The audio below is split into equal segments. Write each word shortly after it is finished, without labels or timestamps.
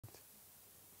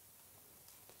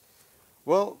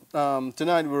Well,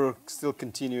 tonight we're still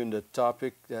continuing the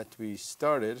topic that we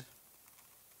started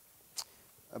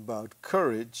about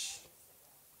courage.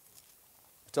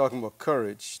 We're talking about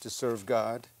courage to serve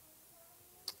God.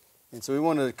 And so we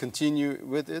want to continue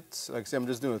with it. Like I said, I'm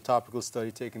just doing a topical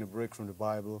study, taking a break from the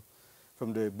Bible,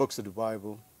 from the books of the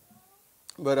Bible.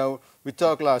 But we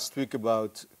talked last week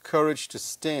about courage to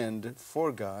stand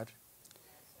for God.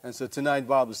 And so tonight,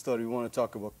 Bible study, we want to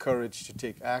talk about courage to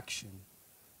take action.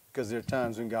 Because there are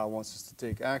times when God wants us to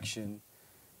take action,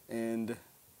 and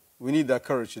we need that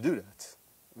courage to do that.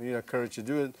 We need that courage to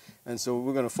do it, and so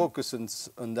we're going to focus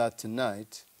on that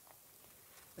tonight.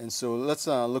 And so let's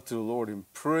look to the Lord in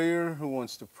prayer. Who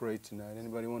wants to pray tonight?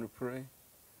 Anybody want to pray?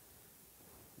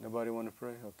 Nobody want to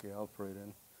pray? Okay, I'll pray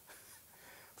then.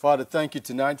 Father, thank you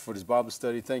tonight for this Bible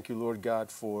study. Thank you, Lord God,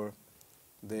 for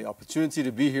the opportunity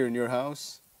to be here in your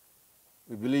house.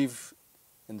 We believe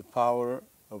in the power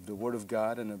of the Word of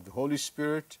God and of the Holy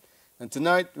Spirit. And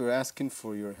tonight we're asking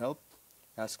for your help,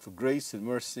 ask for grace and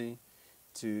mercy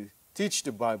to teach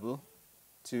the Bible,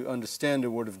 to understand the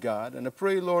Word of God. And I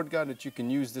pray, Lord God, that you can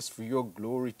use this for your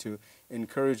glory to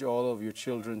encourage all of your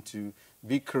children to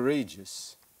be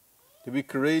courageous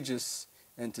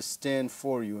and to stand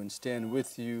for you and stand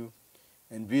with you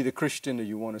and be the Christian that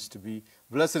you want us to be.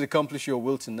 Blessed accomplish your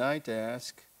will tonight, I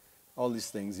ask all these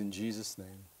things in Jesus'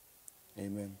 name.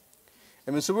 Amen.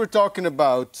 So we're talking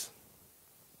about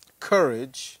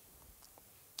courage,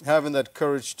 having that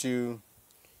courage to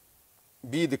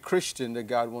be the Christian that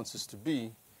God wants us to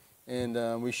be.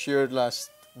 And we shared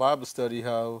last Bible study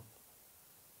how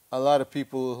a lot of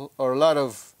people, or a lot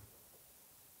of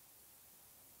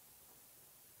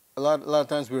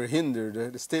times we're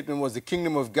hindered. The statement was the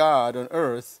kingdom of God on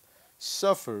earth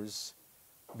suffers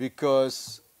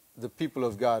because the people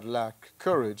of God lack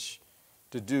courage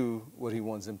to do what he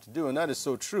wants them to do. And that is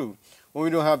so true. When we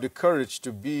don't have the courage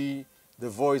to be the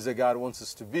voice that God wants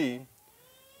us to be,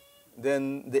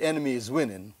 then the enemy is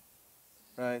winning,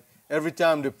 right? Every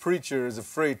time the preacher is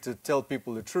afraid to tell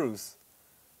people the truth,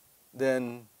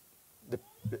 then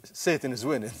Satan is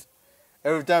winning.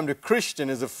 Every time the Christian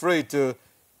is afraid to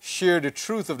share the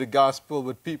truth of the gospel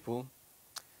with people,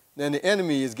 then the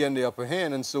enemy is getting the upper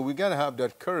hand. And so we got to have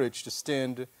that courage to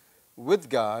stand with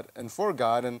God and for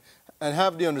God and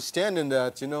have the understanding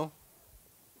that, I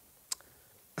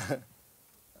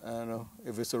don't know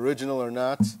if it's original or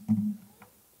not,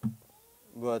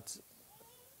 but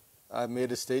I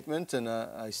made a statement and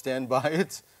I stand by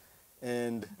it.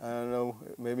 And I don't know,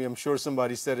 maybe I'm sure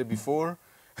somebody said it before.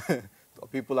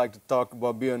 People like to talk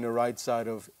about being on the right side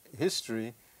of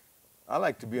history. I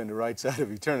like to be on the right side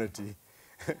of eternity.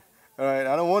 All right,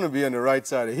 I don't want to be on the right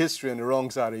side of history and the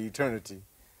wrong side of eternity.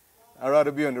 I'd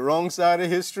rather be on the wrong side of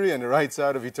history and the right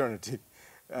side of eternity.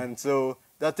 And so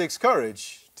that takes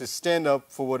courage to stand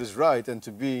up for what is right and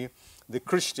to be the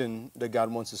Christian that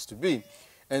God wants us to be.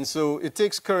 And so it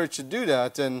takes courage to do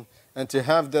that and to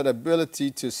have that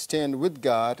ability to stand with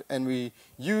God. And we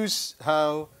use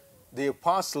how the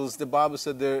apostles, the Bible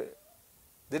said they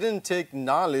didn't take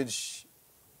knowledge.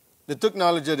 They took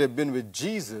knowledge that they'd been with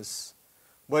Jesus,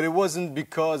 but it wasn't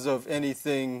because of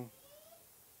anything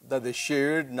that they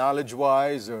shared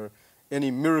knowledge-wise or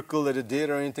any miracle that they did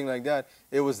or anything like that.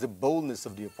 It was the boldness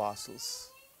of the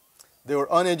apostles. They were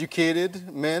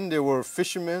uneducated men. They were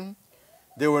fishermen.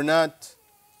 They were not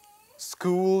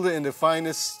schooled in the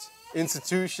finest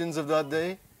institutions of that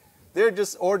day. They're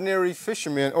just ordinary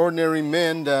fishermen, ordinary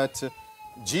men that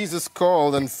Jesus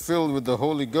called and filled with the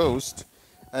Holy Ghost.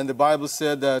 And the Bible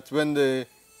said that when they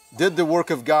did the work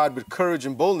of God with courage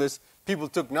and boldness, people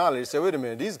took knowledge. They said, wait a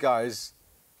minute, these guys,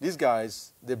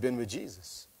 they've been with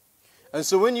Jesus. And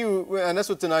so and that's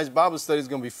what tonight's Bible study is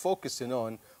going to be focusing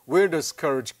on. Where does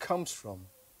courage comes from?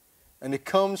 And it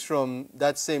comes from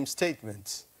that same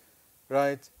statement,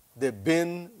 right? They've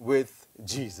been with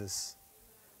Jesus,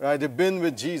 right? They've been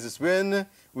with Jesus. When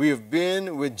we have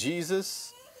been with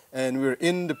Jesus and we're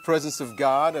in the presence of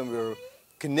God and we're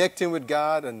connecting with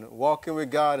God and walking with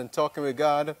God and talking with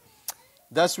God,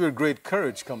 that's where great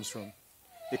courage comes from.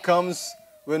 It comes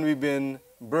when we've been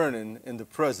burning in the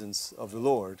presence of the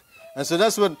Lord. And so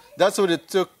that's what it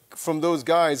took from those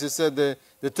guys. It said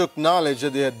they took knowledge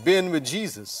that they had been with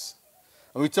Jesus.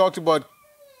 And we talked about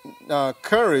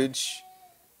courage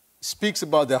speaks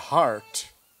about the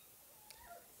heart,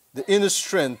 the inner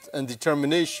strength and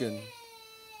determination.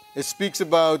 It speaks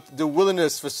about the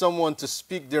willingness for someone to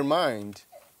speak their mind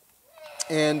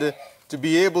and to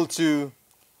be able to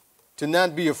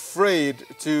not be afraid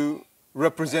to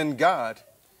represent God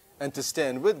and to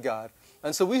stand with God.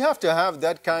 And so we have to have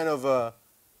that kind of a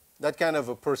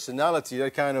personality,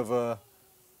 that kind of a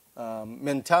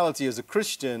mentality as a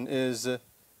Christian is,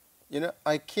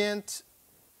 I can't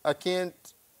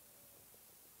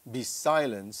be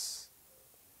silenced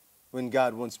when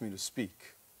God wants me to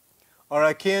speak. Or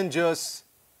I can't just,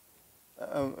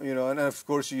 and of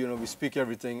course, we speak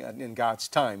everything in God's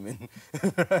time.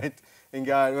 Right?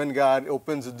 When God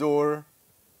opens the door,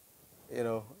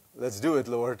 let's do it,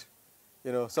 Lord.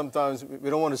 Sometimes we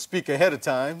don't want to speak ahead of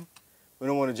time. We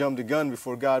don't want to jump the gun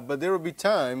before God. But there will be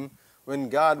time when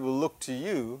God will look to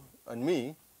you and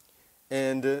me,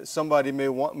 and somebody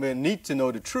may need to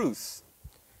know the truth.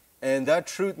 And that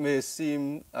truth may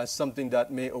seem as something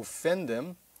that may offend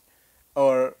them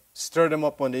or stir them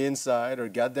up on the inside or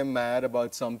get them mad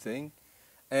about something.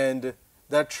 And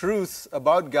that truth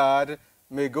about God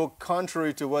may go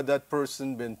contrary to what that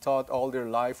person been taught all their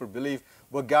life or believe.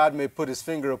 But God may put his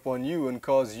finger upon you and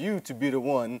cause you to be the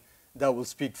one that will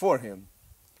speak for him.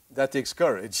 That takes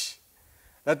courage.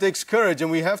 That takes courage, and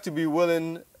we have to be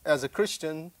willing as a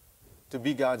Christian to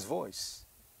be God's voice,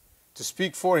 to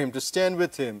speak for him, to stand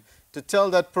with him, to tell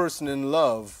that person in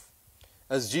love,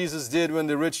 as Jesus did when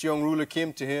the rich young ruler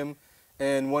came to him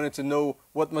and wanted to know,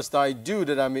 what must I do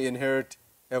that I may inherit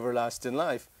everlasting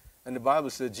life? And the Bible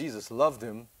said Jesus loved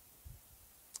him,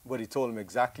 but he told him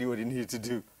exactly what he needed to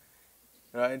do,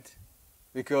 right?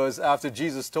 Because after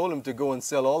Jesus told him to go and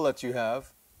sell all that you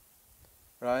have,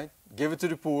 right, give it to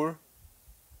the poor,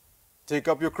 take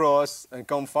up your cross and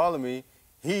come follow me,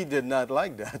 he did not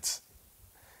like that.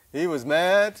 He was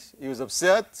mad, he was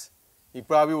upset, he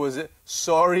probably was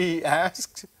sorry he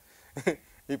asked.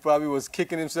 He probably was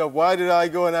kicking himself, why did I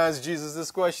go and ask Jesus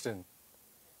this question?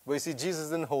 But you see, Jesus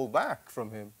didn't hold back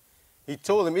from him. He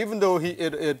told him, even though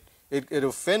it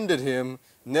offended him,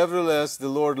 nevertheless the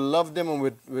Lord loved him and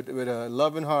with a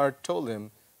loving heart told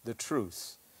him the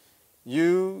truth.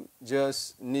 You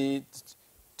just need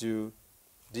to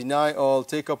deny all,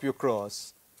 take up your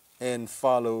cross, and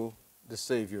follow the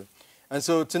Savior. And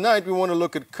so tonight we want to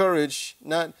look at courage.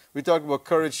 We talked about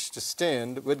courage to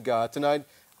stand with God. Tonight,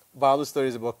 Bible study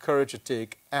is about courage to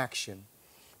take action.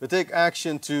 To take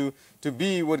action to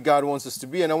be what God wants us to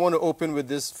be. And I want to open with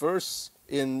this verse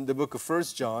in the book of 1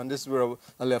 John. This is where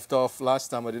I left off last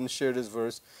time. I didn't share this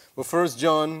verse. But 1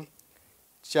 John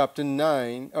chapter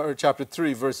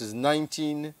 3, verses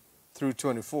 19 through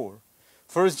 24.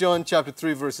 1 John chapter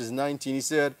 3, verses 19, he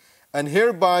said, and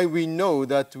hereby we know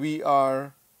that we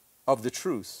are of the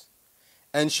truth,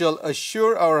 and shall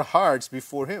assure our hearts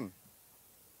before him.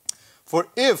 For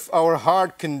if our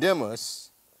heart condemn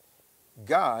us,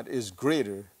 God is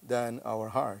greater than our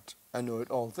heart, and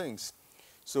knoweth all things.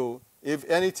 So if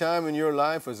any time in your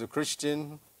life as a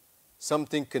Christian,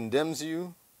 something condemns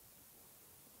you,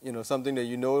 something that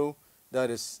you know that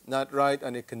is not right,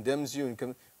 and it condemns you,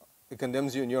 and it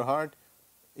condemns you in your heart,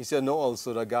 he said, know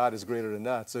also that God is greater than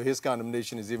that. So his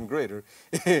condemnation is even greater.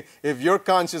 If your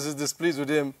conscience is displeased with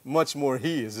him, much more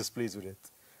he is displeased with it.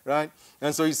 Right?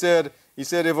 And so he said,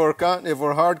 if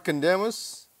our heart condemn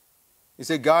us, he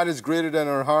said, God is greater than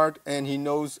our heart, and he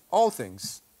knows all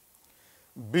things.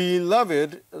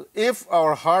 Beloved, if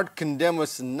our heart condemn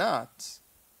us not,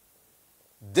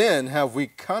 then have we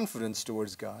confidence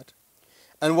towards God.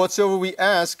 And whatsoever we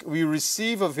ask, we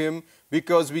receive of him,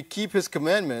 because we keep his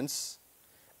commandments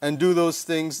and do those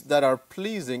things that are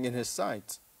pleasing in his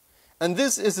sight. And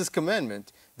this is his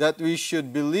commandment, that we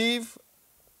should believe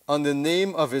on the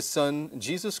name of his Son,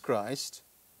 Jesus Christ,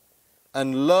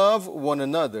 and love one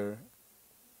another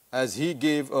as he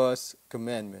gave us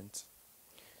commandment.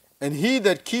 And he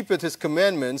that keepeth his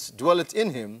commandments dwelleth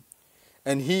in him,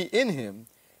 and he in him.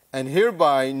 And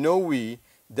hereby know we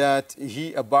that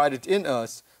he abideth in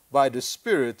us by the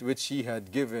Spirit which he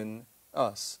had given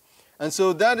us. And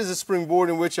so that is a springboard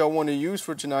in which I want to use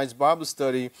for tonight's Bible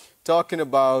study, talking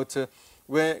about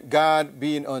when God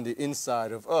being on the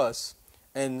inside of us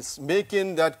and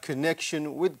making that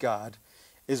connection with God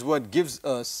is what gives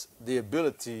us the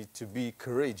ability to be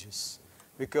courageous.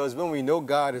 Because when we know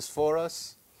God is for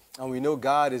us, and we know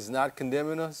God is not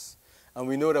condemning us, and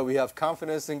we know that we have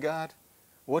confidence in God,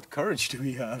 what courage do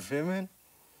we have? Amen?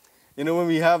 When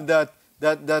we have that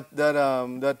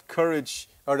courage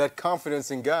or that confidence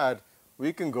in God,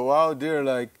 we can go out there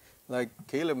like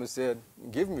Caleb said,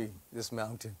 give me this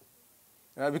mountain.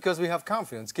 Right? Because we have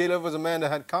confidence. Caleb was a man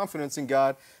that had confidence in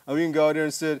God, and we can go out there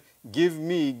and say, give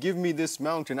me this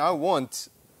mountain. I want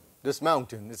this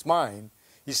mountain. It's mine.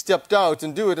 He stepped out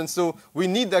and do it, and so we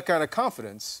need that kind of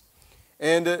confidence.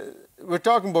 And we're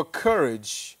talking about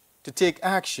courage to take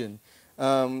action.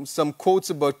 Some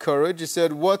quotes about courage. He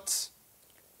said, what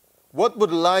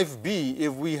would life be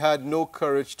if we had no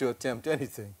courage to attempt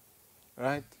anything?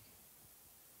 Right?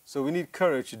 So we need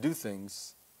courage to do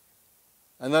things.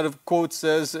 Another quote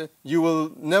says, "You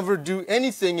will never do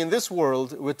anything in this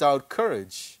world without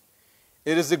courage.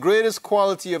 It is the greatest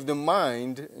quality of the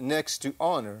mind next to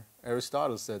honor."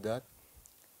 Aristotle said that.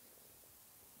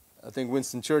 I think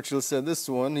Winston Churchill said this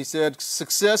one. He said,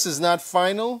 "Success is not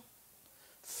final.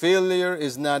 Failure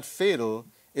is not fatal.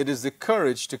 It is the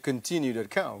courage to continue that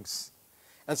counts."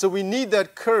 And so we need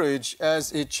that courage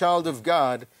as a child of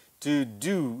God to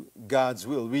do God's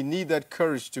will. We need that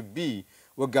courage to be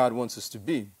what God wants us to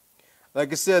be.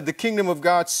 Like I said, the kingdom of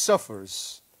God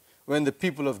suffers when the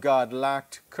people of God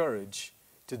lacked courage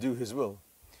to do His will.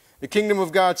 The kingdom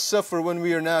of God suffers when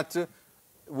we are not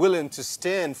willing to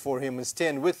stand for Him and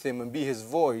stand with Him and be His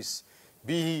voice,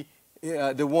 be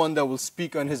the one that will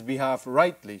speak on His behalf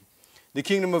rightly. The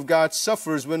kingdom of God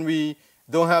suffers when we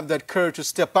don't have that courage to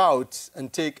step out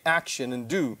and take action and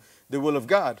do the will of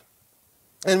God.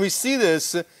 And we see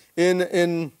this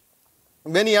in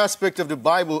many aspects of the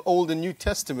Bible, Old and New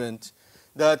Testament,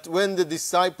 that when the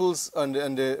disciples and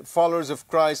the followers of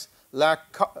Christ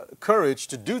lack courage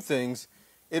to do things,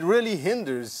 it really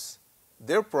hinders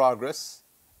their progress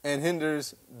and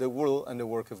hinders the will and the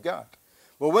work of God.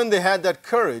 But when they had that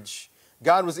courage,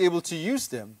 God was able to use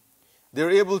them.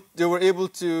 God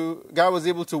was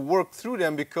able to work through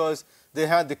them because they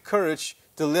had the courage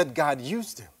to let God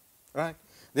use them, right?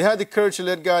 They had the courage to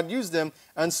let God use them.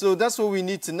 And so that's what we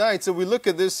need tonight. So we look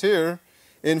at this here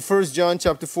in 1 John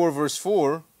chapter 4, verse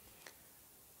 4.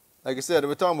 Like I said,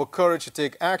 we're talking about courage to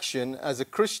take action. As a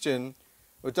Christian,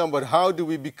 we're talking about how do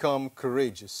we become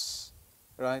courageous,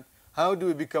 right? How do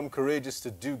we become courageous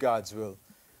to do God's will?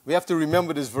 We have to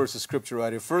remember this verse of Scripture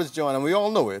right here. 1 John, and we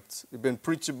all know it. It's been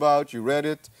preached about, you read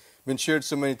it, been shared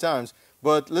so many times.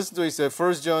 But listen to what he said,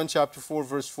 1 John chapter 4,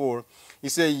 verse 4. He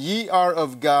said, "Ye are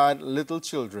of God little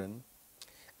children,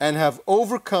 and have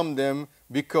overcome them,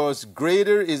 because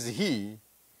greater is He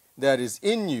that is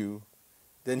in you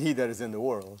than he that is in the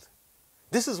world."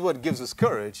 This is what gives us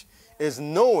courage, is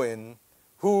knowing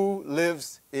who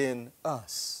lives in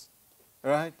us,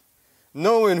 right?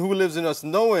 Knowing who lives in us,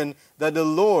 knowing that the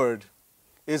Lord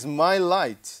is my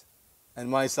light and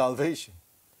my salvation.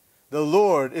 The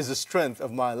Lord is the strength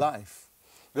of my life.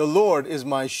 The Lord is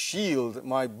my shield,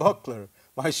 my buckler,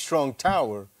 my strong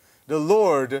tower. The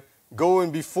Lord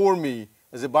going before me,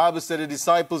 as the Bible said, the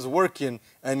disciples working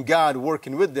and God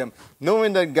working with them.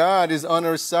 Knowing that God is on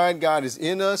our side, God is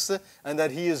in us, and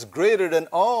that He is greater than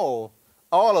all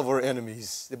of our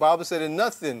enemies. The Bible said, "In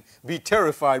nothing be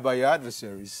terrified by your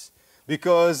adversaries."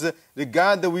 Because the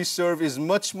God that we serve is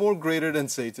much more greater than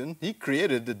Satan. He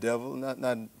created the devil, not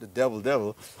the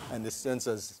devil, in the sense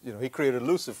as, He created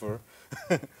Lucifer,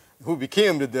 who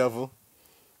became the devil,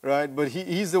 right? But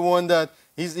he's the one that,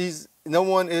 no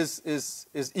one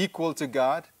is equal to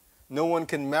God. No one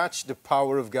can match the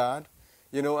power of God.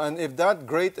 And if that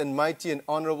great and mighty and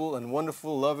honorable and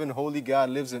wonderful, loving, holy God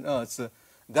lives in us,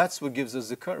 that's what gives us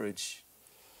the courage.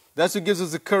 That's what gives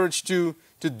us the courage to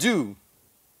do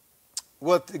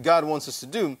what God wants us to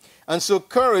do. And so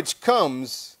courage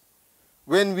comes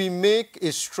when we make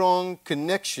a strong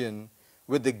connection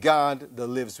with the God that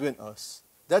lives within us.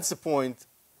 That's the point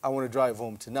I want to drive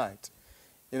home tonight.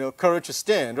 Courage to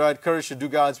stand, right? Courage to do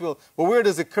God's will. But where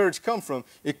does the courage come from?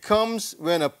 It comes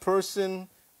when a person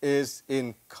is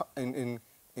in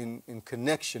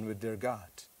connection with their God.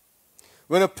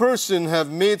 When a person have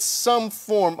made some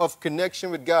form of connection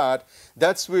with God,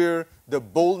 that's where the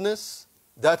boldness,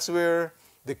 that's where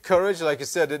the courage, like I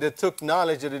said, they took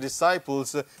knowledge of the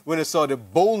disciples when they saw the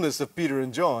boldness of Peter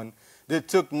and John. They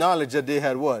took knowledge that they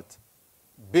had what?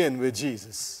 Been with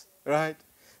Jesus, right?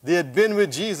 They had been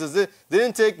with Jesus. They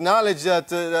didn't take knowledge that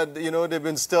they've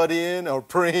been studying or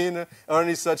praying or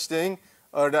any such thing.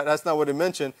 Or that's not what they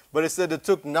mentioned. But it said they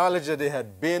took knowledge that they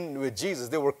had been with Jesus.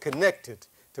 They were connected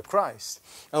to Christ.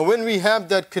 And when we have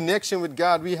that connection with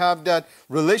God, we have that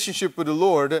relationship with the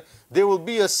Lord, there will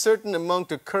be a certain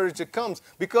amount of courage that comes.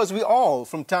 Because we all,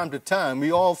 from time to time, we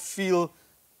all feel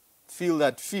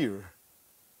that fear,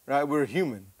 right? We're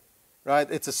human, right?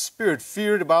 It's a spirit.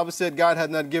 Fear, the Bible said God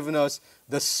had not given us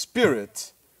the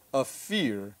spirit of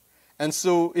fear. And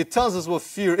so it tells us what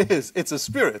fear is. It's a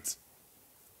spirit,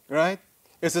 right?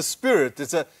 It's a spirit.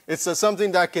 It's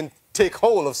something that can take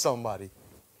hold of somebody,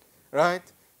 right?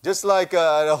 Just like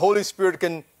the Holy Spirit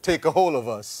can take a hold of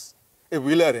us if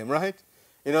we let Him, right?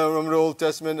 Remember the Old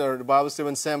Testament, or the Bible said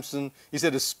when Samson, he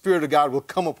said the Spirit of God will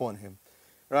come upon him,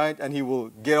 right? And he will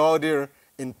get out there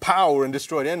in power and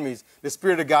destroy the enemies. The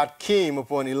Spirit of God came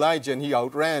upon Elijah and he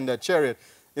outran that chariot.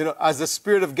 As the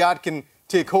Spirit of God can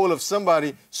take hold of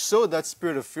somebody, so that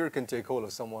spirit of fear can take hold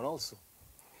of someone also.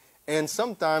 And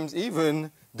sometimes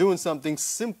even doing something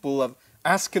simple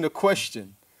asking a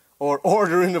question or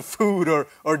ordering the food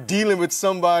or dealing with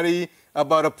somebody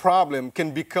about a problem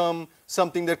can become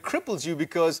something that cripples you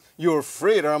because you're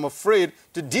afraid, or I'm afraid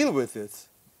to deal with it.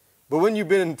 But when you've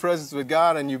been in presence with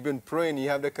God and you've been praying, you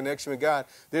have that connection with God,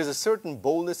 there's a certain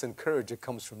boldness and courage that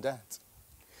comes from that.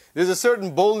 There's a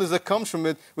certain boldness that comes from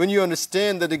it when you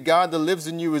understand that the God that lives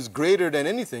in you is greater than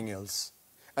anything else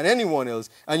and anyone else.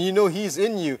 And you know He's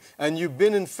in you and you've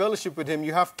been in fellowship with Him.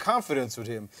 You have confidence with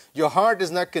Him. Your heart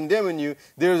is not condemning you.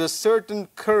 There's a certain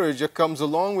courage that comes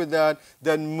along with that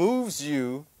that moves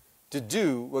you to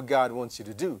do what God wants you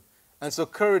to do. And so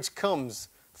courage comes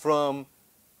from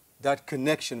that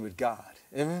connection with God.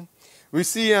 Amen. We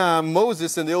see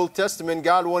Moses in the Old Testament.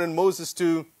 God wanted Moses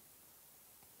to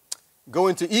go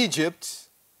into Egypt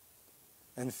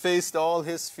and faced all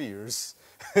his fears,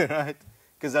 right?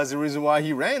 Because that's the reason why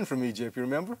he ran from Egypt, you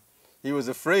remember? He was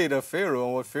afraid of Pharaoh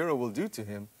and what Pharaoh will do to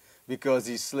him because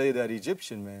he slayed that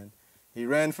Egyptian man. He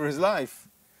ran for his life.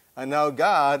 And now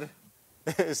God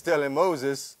is telling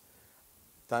Moses,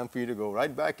 time for you to go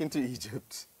right back into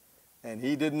Egypt. And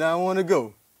he did not want to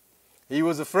go. He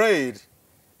was afraid.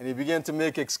 And he began to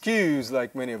make excuses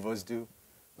like many of us do.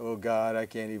 Oh, God, I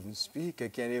can't even speak. I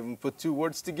can't even put two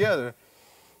words together.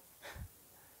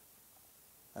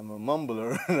 I'm a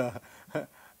mumbler.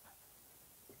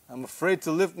 I'm afraid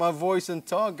to lift my voice and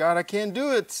talk. God, I can't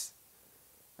do it.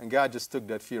 And God just took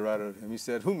that fear out of him. He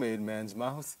said, who made man's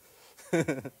mouth?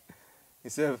 He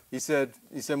said,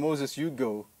 Moses, you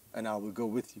go, and I will go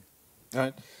with you.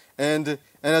 Right? And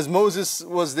as Moses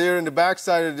was there in the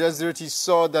backside of the desert, he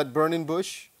saw that burning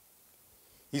bush.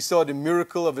 He saw the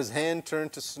miracle of his hand turn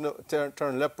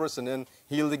leprous and then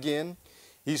healed again.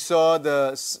 He saw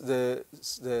the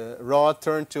rod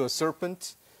turn to a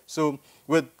serpent. So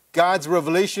with God's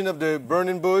revelation of the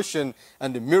burning bush and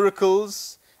the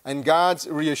miracles and God's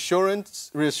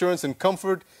reassurance and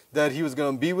comfort that he was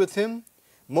going to be with him,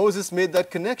 Moses made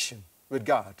that connection with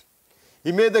God.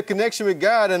 He made that connection with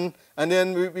God, and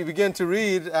then we began to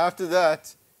read after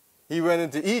that, he went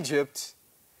into Egypt,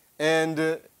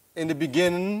 and in the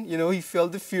beginning, he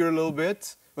felt the fear a little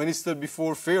bit when he stood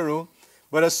before Pharaoh.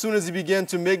 But as soon as he began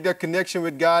to make that connection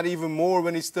with God even more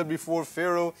when he stood before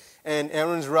Pharaoh and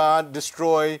Aaron's rod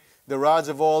destroyed the rods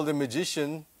of all the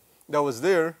magicians that was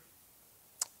there,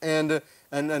 and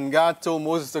God told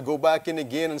Moses to go back in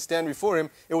again and stand before him,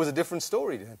 it was a different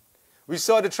story then. We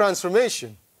saw the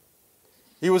transformation.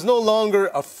 He was no longer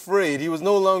afraid. He was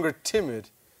no longer timid.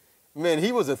 Man,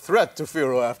 he was a threat to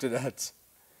Pharaoh after that.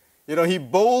 He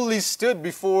boldly stood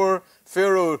before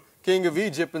Pharaoh, king of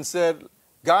Egypt, and said,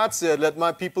 God said, let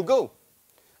my people go.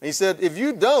 And he said, if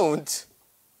you don't,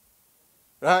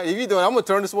 right, I'm going to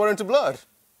turn this water into blood.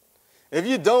 If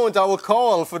you don't, I will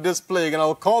call for this plague, and I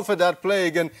will call for that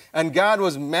plague. And God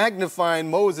was magnifying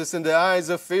Moses in the eyes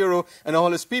of Pharaoh and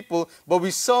all his people. But we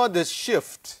saw this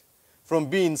shift from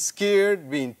being scared,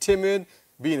 being timid,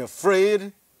 being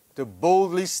afraid, to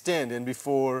boldly standing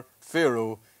before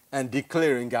Pharaoh and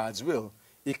declaring God's will.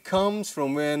 It comes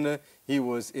from when he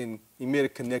made a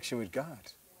connection with God.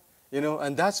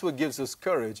 And that's what gives us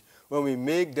courage, when we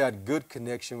make that good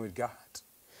connection with God.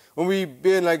 When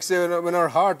when our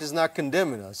heart is not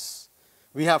condemning us,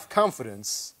 we have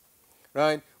confidence,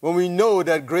 right? When we know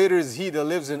that greater is He that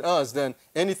lives in us than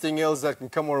anything else that can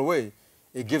come our way,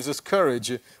 it gives us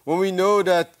courage. When we know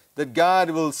that God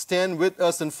will stand with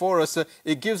us and for us,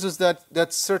 it gives us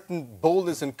that certain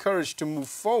boldness and courage to move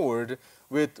forward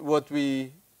with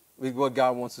what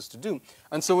God wants us to do.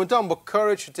 And so when we're talking about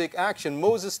courage to take action,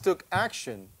 Moses took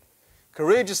action,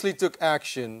 courageously took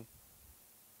action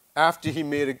after he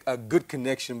made a good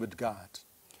connection with God.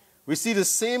 We see the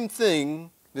same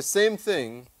thing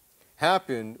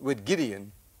happened with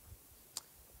Gideon.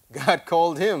 God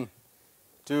called him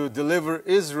to deliver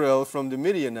Israel from the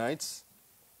Midianites.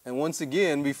 And once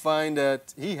again, we find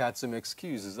that he had some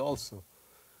excuses also.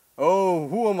 Oh,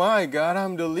 who am I, God?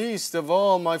 I'm the least of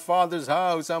all my father's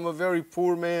house. I'm a very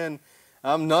poor man.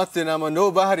 I'm nothing. I'm a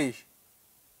nobody.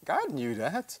 God knew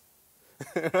that,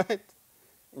 right?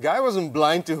 God wasn't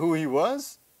blind to who he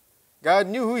was. God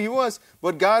knew who he was.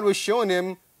 But God was showing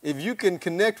him, if you can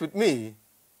connect with me,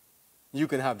 you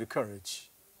can have the courage.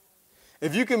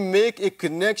 If you can make a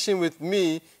connection with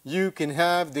me, you can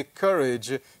have the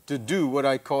courage to do what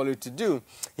I call you to do.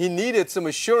 He needed some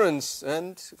assurance,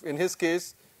 and in his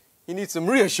case, he needs some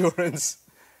reassurance,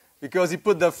 because he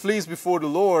put that fleece before the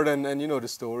Lord, and you know the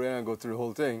story, and I'll go through the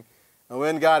whole thing. And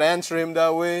when God answered him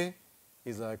that way,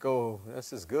 he's like, oh,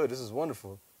 this is good, this is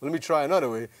wonderful. Let me try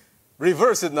another way.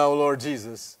 Reverse it now, Lord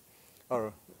Jesus.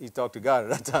 Or he talked to God at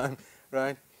that time,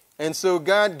 right? And so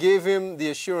God gave him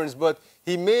the assurance, but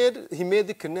he made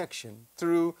the connection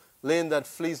through laying that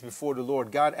fleece before the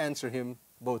Lord. God answered him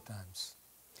both times.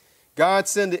 God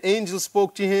sent the angel,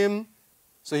 spoke to him,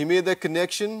 so he made that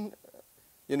connection,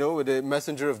 with the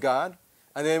messenger of God.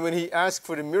 And then when he asked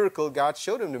for the miracle, God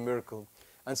showed him the miracle.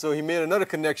 And so he made another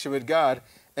connection with God.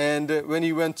 And when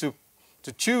he went to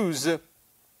choose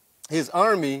his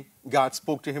army, God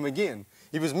spoke to him again.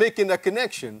 He was making that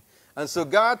connection. And so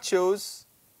God chose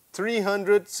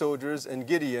 300 soldiers and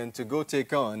Gideon to go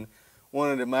take on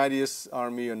one of the mightiest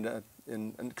army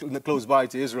close by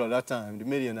to Israel at that time, the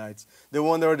Midianites. The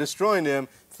one that were destroying them,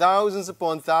 thousands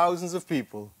upon thousands of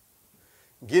people.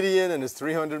 Gideon and his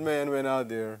 300 men went out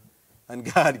there, and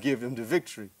God gave them the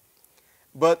victory.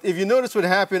 But if you notice what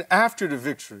happened after the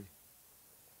victory,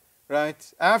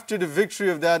 right? After the victory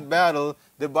of that battle,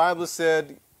 the Bible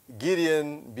said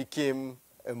Gideon became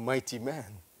a mighty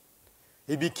man.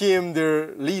 He became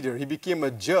their leader. He became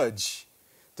a judge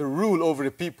to rule over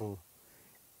the people.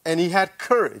 And he had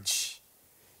courage.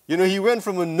 He went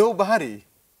from a nobody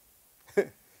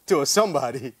to a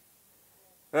somebody,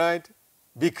 right?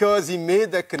 Because he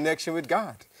made that connection with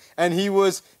God. And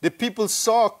the people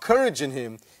saw courage in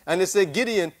him. And they said,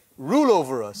 Gideon, rule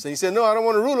over us. And he said, no, I don't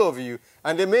want to rule over you.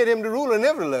 And they made him the ruler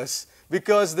nevertheless,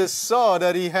 because they saw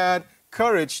that he had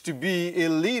courage to be a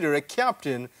leader, a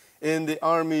captain in the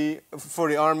army, for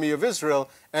the army of Israel.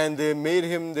 And they made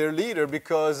him their leader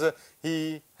because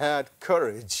he had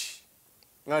courage.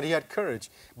 Right? He had courage.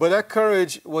 But that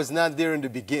courage was not there in the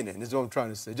beginning, is what I'm trying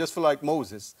to say. Just for like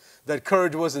Moses, that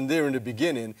courage wasn't there in the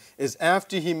beginning. Is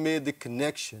after he made the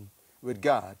connection with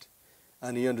God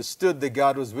and he understood that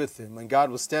God was with him and God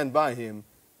will stand by him,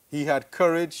 he had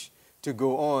courage to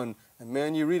go on. And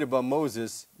man, you read about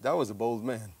Moses, that was a bold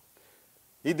man.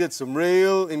 He did some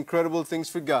real incredible things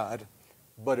for God,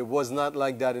 but it was not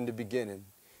like that in the beginning.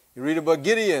 You read about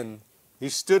Gideon. He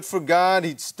stood for God.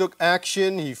 He took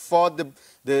action. He fought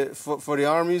for the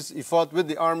armies. He fought with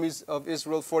the armies of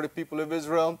Israel, for the people of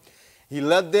Israel. He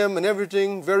led them and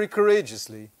everything very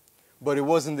courageously, but it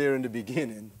wasn't there in the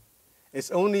beginning.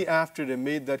 It's only after they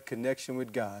made that connection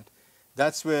with God,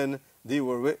 that's when they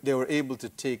were able to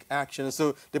take action. And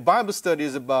so the Bible study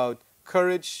is about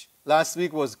courage. Last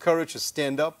week was courage to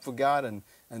stand up for God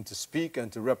and to speak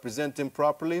and to represent him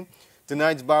properly.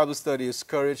 Tonight's Bible study is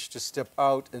courage to step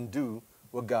out and do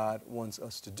what God wants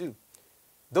us to do.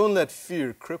 Don't let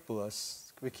fear cripple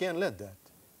us. We can't let that.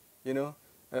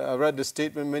 I read the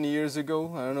statement many years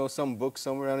ago. I don't know, some book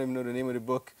somewhere. I don't even know the name of the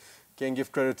book. Can't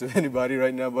give credit to anybody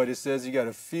right now, but it says you got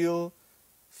to feel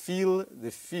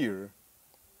the fear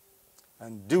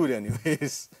and do it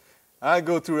anyways. I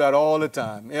go through that all the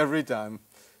time, every time.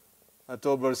 I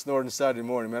told Brother Snorden Saturday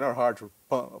morning, man, our hearts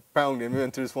were pounding. We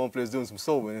went to this one place doing some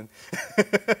soul winning.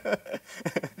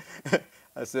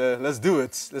 I said, let's do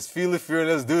it. Let's feel the fear and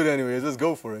let's do it anyways. Let's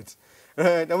go for it.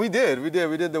 Right? And we did. We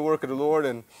did the work of the Lord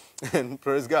and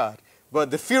praise God.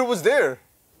 But the fear was there.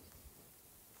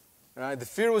 Right? The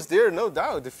fear was there, no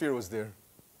doubt the fear was there.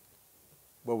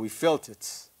 But we felt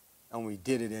it and we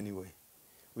did it anyway.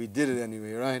 We did it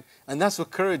anyway, right? And that's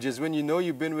what courage is, when you know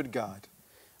you've been with God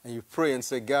and you pray and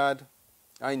say, God,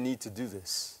 I need to do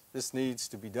this. This needs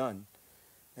to be done.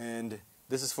 And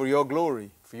this is for your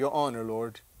glory, for your honor,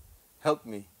 Lord. Help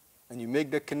me. And you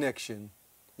make that connection.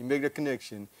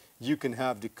 You can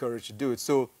have the courage to do it.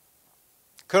 So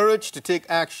courage to take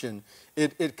action.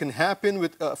 It can happen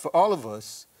for all of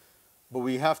us, but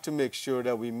we have to make sure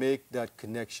that we make that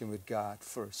connection with God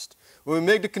first. When we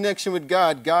make the connection with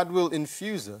God, God will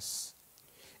infuse us.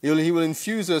 He will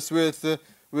infuse us with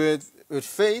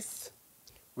faith,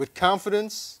 with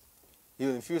confidence. He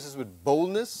will infuse us with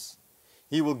boldness.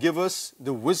 He will give us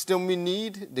the wisdom we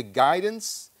need, the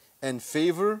guidance and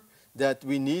favor that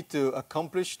we need to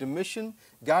accomplish the mission.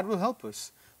 God will help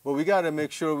us. But we got to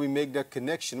make sure we make that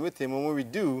connection with him. And when we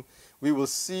do, we will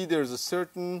see there's a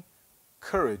certain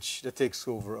courage that takes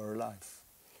over our life.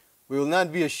 We will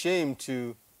not be ashamed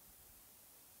to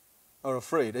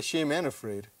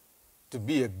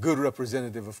be a good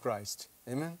representative of Christ.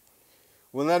 Amen?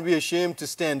 We'll not be ashamed to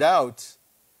stand out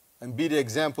and be the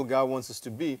example God wants us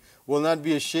to be. We'll not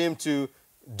be ashamed to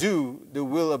do the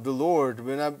will of the Lord.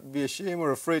 We'll not be ashamed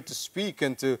or afraid to speak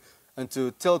and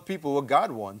to tell people what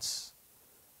God wants.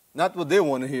 Not what they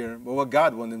want to hear, but what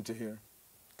God wants them to hear.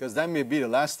 Because that may be the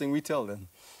last thing we tell them.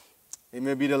 It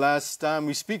may be the last time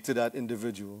we speak to that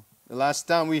individual. The last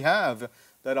time we have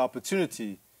that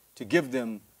opportunity to give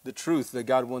them the truth that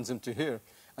God wants them to hear.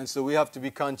 And so we have to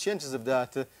be conscientious of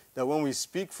that, that when we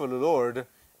speak for the Lord,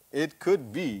 it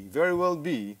could be, very well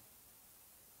be,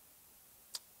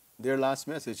 their last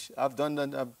message. I've done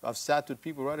that. I've sat with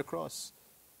people right across,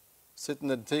 sitting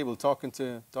at the table talking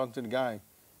to the guy,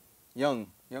 young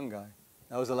guy.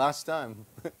 That was the last time.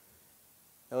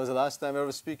 That was the last time I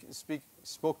ever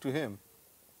spoke to him.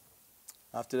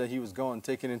 After that, he was gone,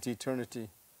 taken into eternity.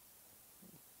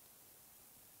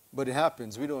 But it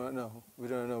happens. We don't know. We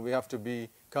don't know. We have to be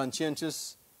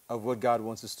conscientious of what God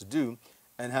wants us to do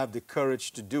and have the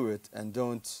courage to do it, and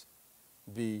don't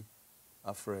be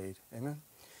afraid. Amen.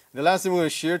 The last thing we're going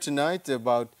to share tonight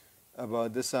about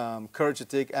this courage to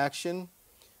take action.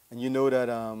 And you know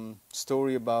that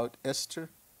story about Esther,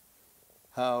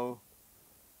 how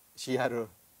she had to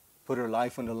put her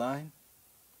life on the line.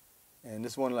 And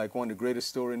this one, like one of the greatest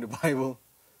stories in the Bible.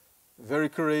 Very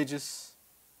courageous.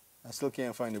 I still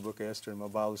can't find the book of Esther in my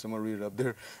Bible, so I'm going to read it up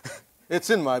there.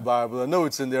 It's in my Bible. I know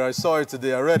it's in there. I saw it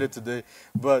today. I read it today.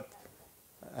 But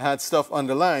I had stuff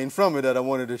underlined from it that I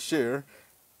wanted to share.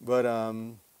 But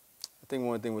I think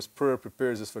one thing was prayer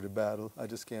prepares us for the battle. I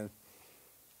just can't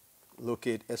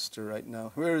locate Esther right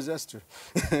now. Where is Esther?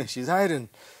 She's hiding.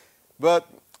 But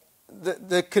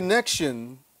the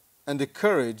connection and the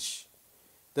courage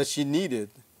that she needed.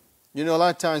 You know, a lot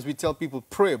of times we tell people,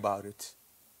 pray about it.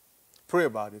 Pray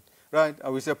about it, right?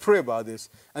 We say, pray about this.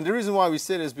 And the reason why we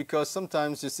say this is because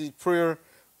sometimes, you see,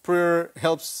 prayer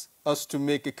helps us to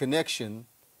make a connection,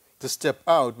 to step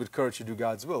out with courage to do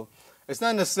God's will. It's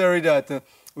not necessary that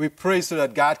we pray so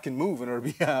that God can move on our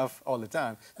behalf all the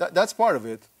time. That's part of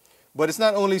it. But it's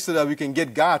not only so that we can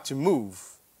get God to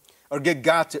move or get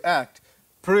God to act.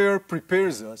 Prayer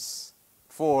prepares us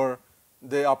for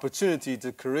the opportunity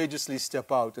to courageously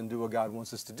step out and do what God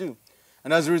wants us to do.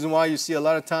 And that's the reason why you see a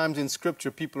lot of times in Scripture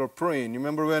people are praying. You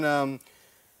remember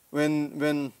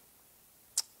when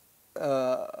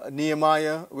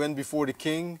Nehemiah went before the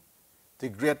king to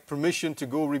get permission to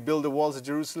go rebuild the walls of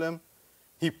Jerusalem?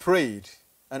 He prayed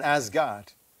and asked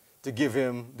God to give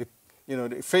him the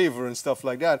favor and stuff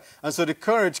like that. And so the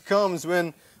courage comes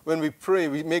when we pray.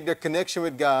 We make that connection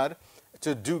with God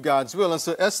to do God's will. And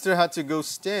so Esther had to go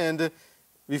stand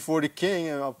before the king,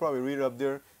 and I'll probably read it up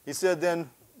there. He said, then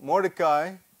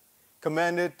Mordecai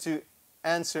commanded to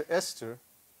answer Esther,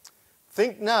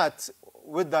 think not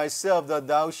with thyself that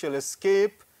thou shalt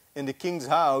escape in the king's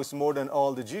house more than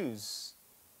all the Jews.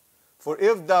 For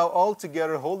if thou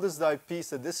altogether holdest thy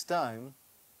peace at this time,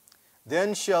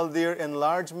 then shall there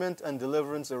enlargement and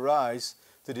deliverance arise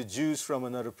to the Jews from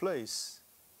another place.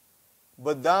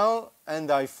 But thou and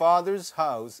thy father's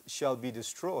house shall be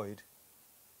destroyed.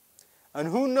 And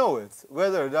who knoweth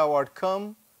whether thou art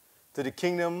come to the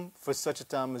kingdom for such a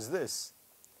time as this?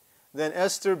 Then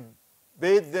Esther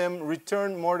bade them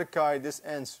return Mordecai this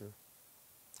answer.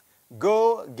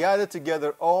 Go, gather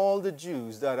together all the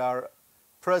Jews that are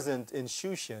present in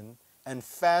Shushan, and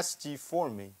fast ye for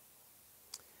me.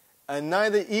 And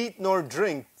neither eat nor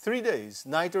drink 3 days,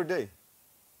 night or day.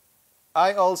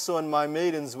 I also and my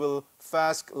maidens will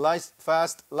fast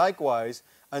likewise,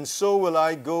 and so will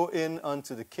I go in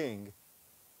unto the king,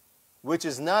 which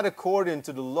is not according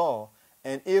to the law,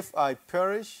 and if I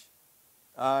perish,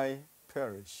 I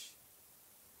perish.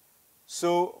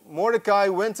 So Mordecai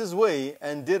went his way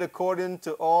and did according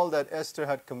to all that Esther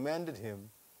had commanded him.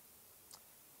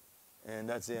 And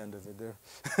that's the end of it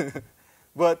there.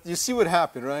 But you see what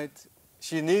happened, right?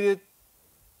 She needed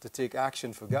to take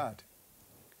action for God.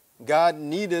 God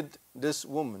needed this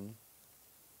woman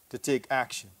to take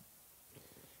action.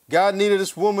 God needed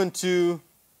this woman to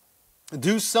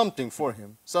do something for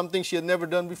him, something she had never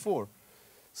done before,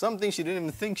 something she didn't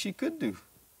even think she could do.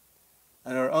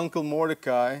 And her uncle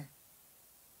Mordecai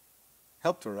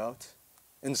helped her out,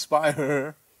 inspired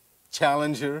her,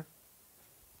 challenged her,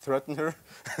 threatened her.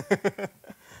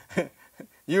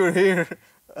 You are here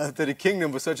to the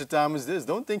kingdom for such a time as this.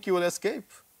 Don't think you will escape.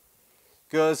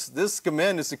 Because this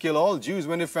command is to kill all Jews.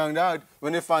 When they find out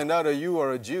that you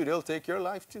are a Jew, they'll take your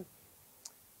life too.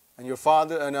 And your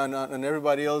father and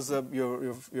everybody else,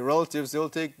 your relatives, they'll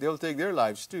take their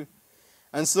lives too.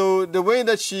 And so the way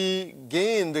that she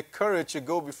gained the courage to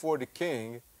go before the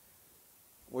king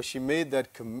was she made that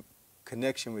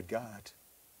connection with God.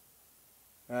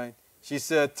 Right? She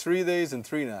said, 3 days and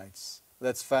 3 nights.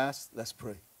 Let's fast, let's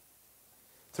pray.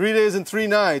 3 days and 3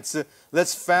 nights.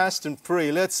 Let's fast and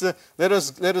pray. Let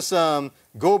us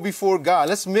go before God.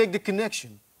 Let's make the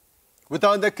connection.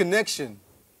 Without that connection,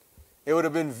 it would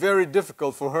have been very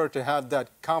difficult for her to have that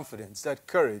confidence, that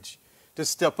courage to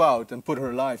step out and put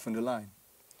her life on the line.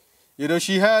 You know,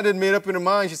 she had it made up in her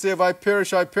mind. She said, if I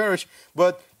perish, I perish.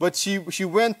 But she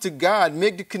went to God,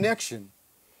 make the connection.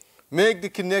 make the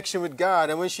connection with God.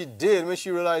 And when she did, when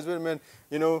she realized, wait a minute,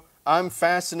 you know, I'm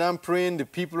fasting, I'm praying, the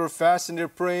people are fasting, they're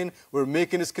praying, we're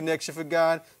making this connection for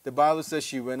God, the Bible says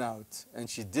she went out and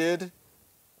she did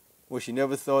what she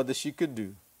never thought that she could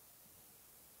do.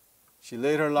 She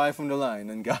laid her life on the line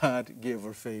and God gave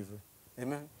her favor.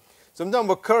 Amen. So I'm talking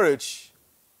about courage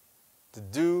to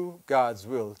do God's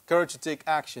will. Courage to take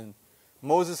action.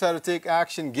 Moses had to take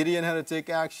action. Gideon had to take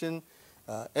action.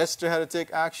 Esther had to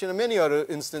take action. And many other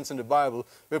instances in the Bible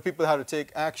where people had to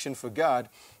take action for God.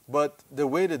 But the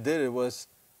way they did it was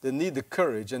they need the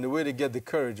courage. And the way they get the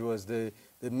courage was they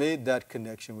made that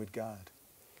connection with God.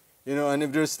 You know, and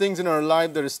if there's things in our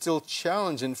life that are still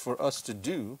challenging for us to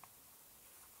do,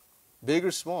 big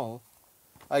or small,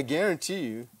 I guarantee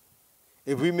you,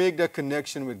 if we make that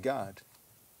connection with God,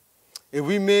 if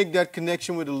we make that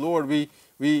connection with the Lord,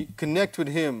 we connect with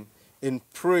Him in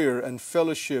prayer and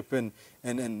fellowship and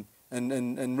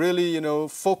really, you know,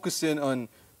 focusing on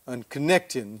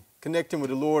connecting with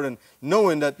the Lord and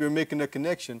knowing that we're making that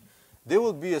connection, there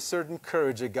will be a certain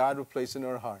courage that God will place in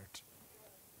our heart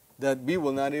that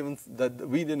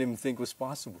we didn't even think was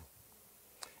possible.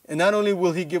 And not only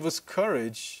will He give us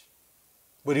courage,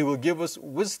 but He will give us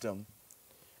wisdom,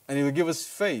 and He will give us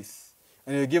faith,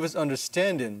 and He will give us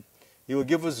understanding. He will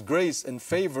give us grace and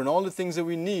favor and all the things that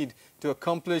we need to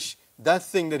accomplish that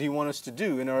thing that He wants us to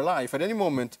do in our life at any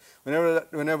moment,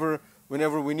 whenever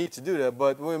we need to do that.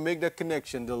 But when we make that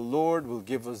connection, the Lord will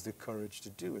give us the courage to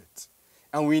do it.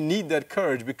 And we need that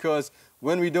courage because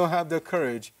when we don't have that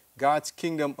courage, God's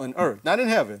kingdom on earth, not in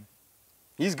heaven.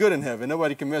 He's good in heaven.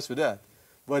 Nobody can mess with that.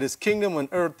 But His kingdom on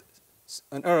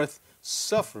earth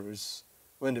suffers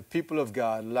when the people of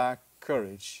God lack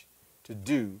courage to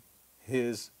do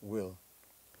His will.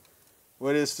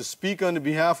 Whether it's to speak on the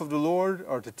behalf of the Lord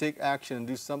or to take action and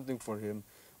do something for Him,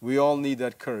 we all need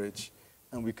that courage.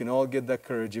 And we can all get that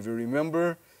courage. If you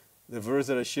remember the verse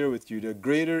that I share with you, the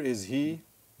greater is He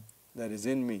that is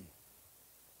in me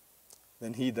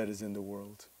than he that is in the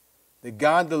world. The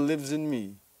God that lives in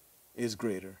me is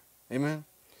greater. Amen?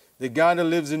 The God that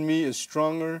lives in me is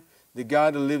stronger. The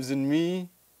God that lives in me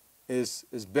is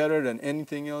better than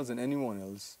anything else and anyone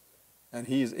else. And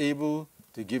He is able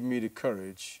to give me the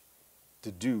courage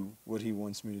to do what He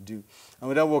wants me to do. And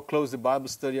with that, we'll close the Bible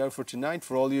study out for tonight.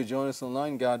 For all you join us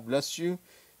online, God bless you.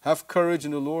 Have courage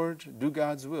in the Lord. Do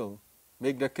God's will.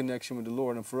 Make that connection with the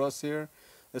Lord. And for us here,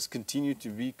 let's continue to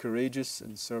be courageous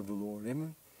and serve the Lord.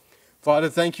 Amen. Father,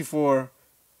 thank You for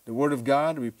the Word of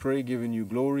God. We pray, giving You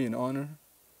glory and honor.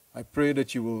 I pray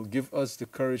that You will give us the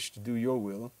courage to do Your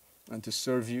will and to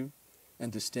serve You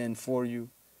and to stand for You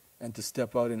and to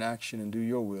step out in action and do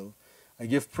Your will. I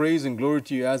give praise and glory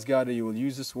to You. Ask God that You will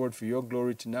use this word for Your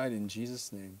glory tonight in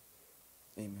Jesus' name.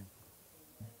 Amen.